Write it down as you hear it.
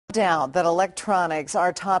Doubt that electronics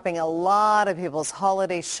are topping a lot of people's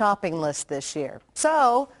holiday shopping list this year.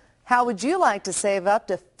 So, how would you like to save up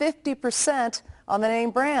to 50% on the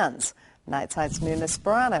name brands? Nightside's Nina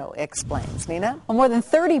Sperano explains. Nina? Well, more than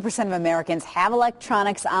 30% of Americans have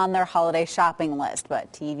electronics on their holiday shopping list,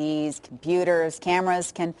 but TVs, computers,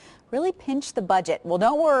 cameras can really pinch the budget. Well,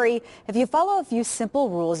 don't worry. If you follow a few simple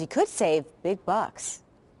rules, you could save big bucks.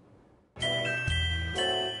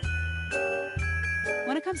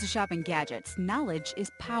 When it comes to shopping gadgets, knowledge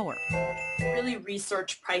is power. Really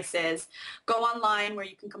research prices. Go online where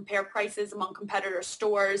you can compare prices among competitor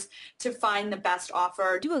stores to find the best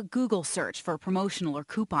offer. Do a Google search for promotional or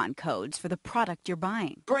coupon codes for the product you're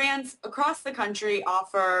buying. Brands across the country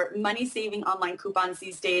offer money-saving online coupons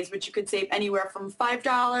these days, which you could save anywhere from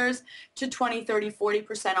 $5 to 20, 30,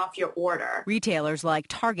 40% off your order. Retailers like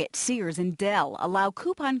Target, Sears, and Dell allow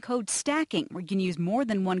coupon code stacking, where you can use more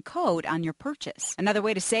than one code on your purchase. Another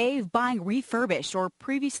way to save, buying refurbished or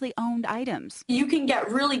previously owned items. You can get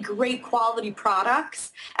really great quality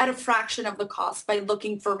products at a fraction of the cost by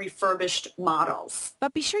looking for refurbished models.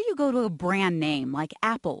 But be sure you go to a brand name like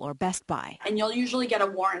Apple or Best Buy. And you'll usually get a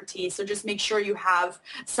warranty, so just make sure you have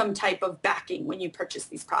some type of backing when you purchase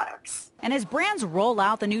these products. And as brands roll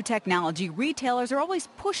out the new technology, retailers are always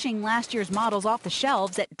pushing last year's models off the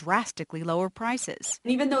shelves at drastically lower prices.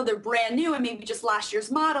 And even though they're brand new and maybe just last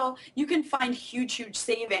year's model, you can find huge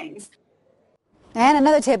savings. And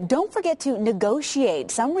another tip, don't forget to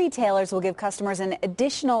negotiate. Some retailers will give customers an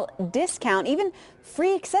additional discount, even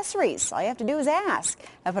free accessories. All you have to do is ask.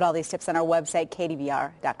 I put all these tips on our website,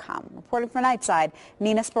 kdvr.com. Reporting for Nightside,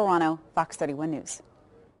 Nina Sperano, Fox 31 News.